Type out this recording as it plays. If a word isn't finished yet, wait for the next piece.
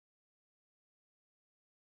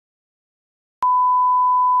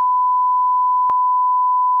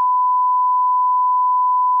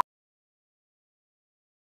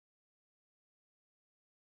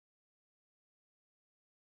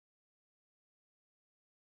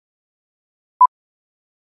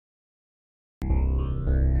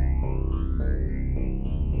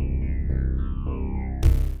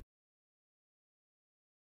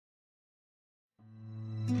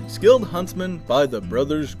Skilled Huntsman by the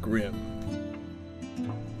Brothers Grimm.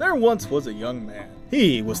 There once was a young man.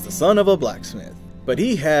 He was the son of a blacksmith, but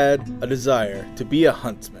he had a desire to be a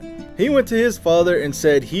huntsman. He went to his father and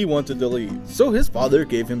said he wanted to leave, so his father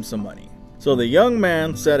gave him some money. So the young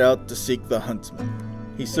man set out to seek the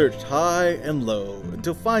huntsman. He searched high and low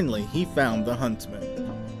until finally he found the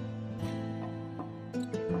huntsman.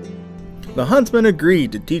 The huntsman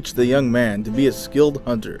agreed to teach the young man to be a skilled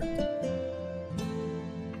hunter.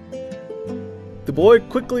 The boy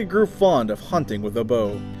quickly grew fond of hunting with a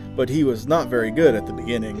bow, but he was not very good at the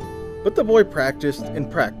beginning. But the boy practiced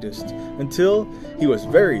and practiced until he was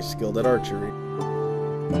very skilled at archery.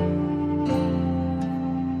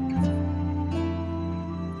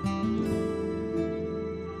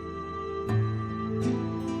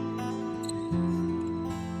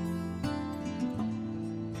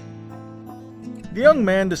 The young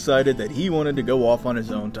man decided that he wanted to go off on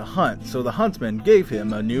his own to hunt, so the huntsman gave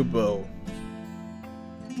him a new bow.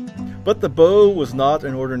 But the bow was not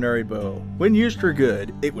an ordinary bow. When used for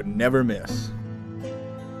good, it would never miss.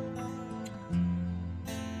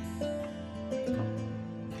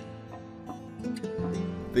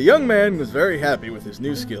 The young man was very happy with his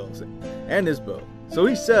new skills and his bow, so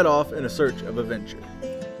he set off in a search of adventure.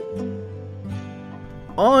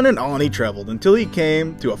 On and on he traveled until he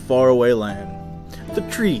came to a faraway land. The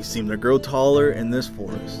trees seemed to grow taller in this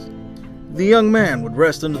forest. The young man would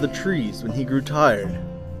rest under the trees when he grew tired.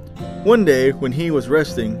 One day, when he was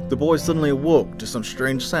resting, the boy suddenly awoke to some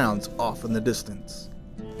strange sounds off in the distance.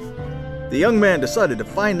 The young man decided to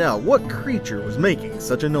find out what creature was making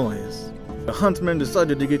such a noise. The huntsman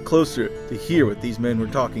decided to get closer to hear what these men were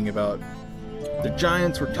talking about. The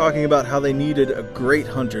giants were talking about how they needed a great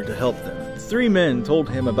hunter to help them. Three men told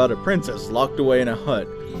him about a princess locked away in a hut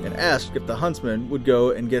and asked if the huntsman would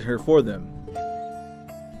go and get her for them.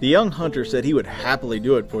 The young hunter said he would happily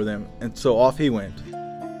do it for them, and so off he went.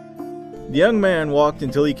 The young man walked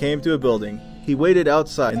until he came to a building. He waited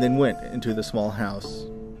outside and then went into the small house.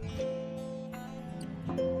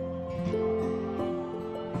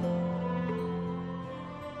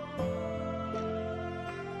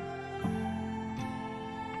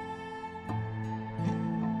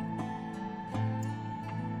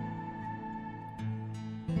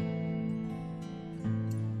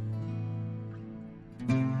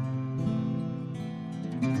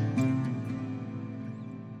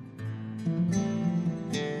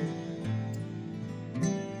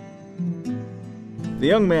 The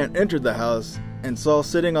young man entered the house and saw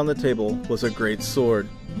sitting on the table was a great sword.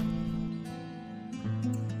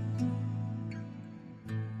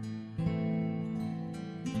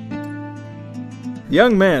 The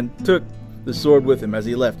young man took the sword with him as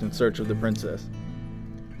he left in search of the princess.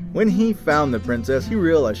 When he found the princess, he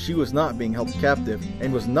realized she was not being held captive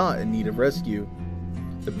and was not in need of rescue.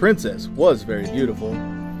 The princess was very beautiful.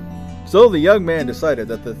 So the young man decided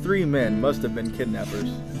that the three men must have been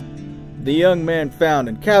kidnappers. The young man found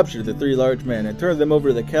and captured the three large men and turned them over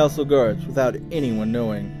to the castle guards without anyone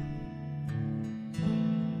knowing.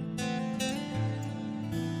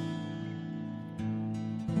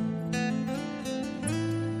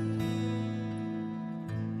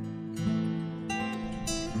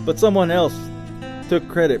 But someone else took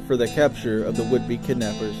credit for the capture of the would-be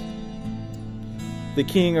kidnappers. The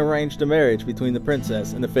king arranged a marriage between the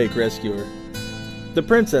princess and the fake rescuer. The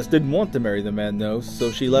princess didn't want to marry the man though,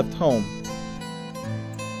 so she left home.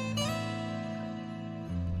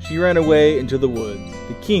 She ran away into the woods.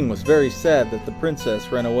 The king was very sad that the princess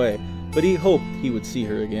ran away, but he hoped he would see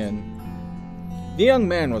her again. The young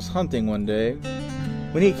man was hunting one day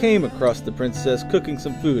when he came across the princess cooking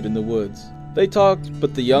some food in the woods. They talked,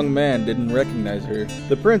 but the young man didn't recognize her.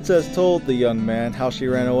 The princess told the young man how she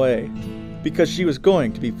ran away, because she was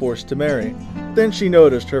going to be forced to marry. Then she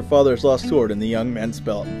noticed her father's lost sword in the young man's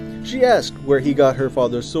belt. She asked where he got her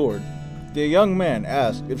father's sword. The young man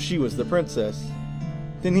asked if she was the princess.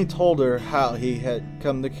 Then he told her how he had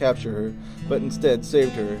come to capture her, but instead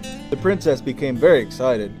saved her. The princess became very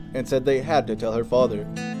excited and said they had to tell her father.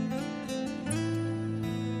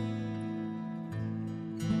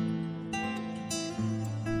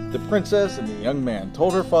 The princess and the young man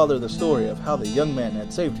told her father the story of how the young man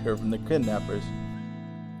had saved her from the kidnappers.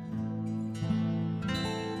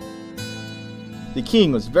 The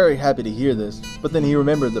king was very happy to hear this, but then he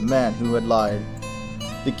remembered the man who had lied.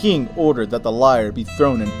 The king ordered that the liar be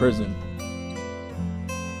thrown in prison.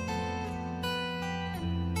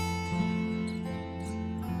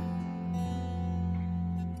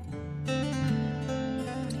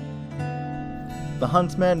 The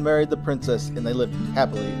huntsman married the princess and they lived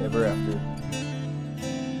happily ever after.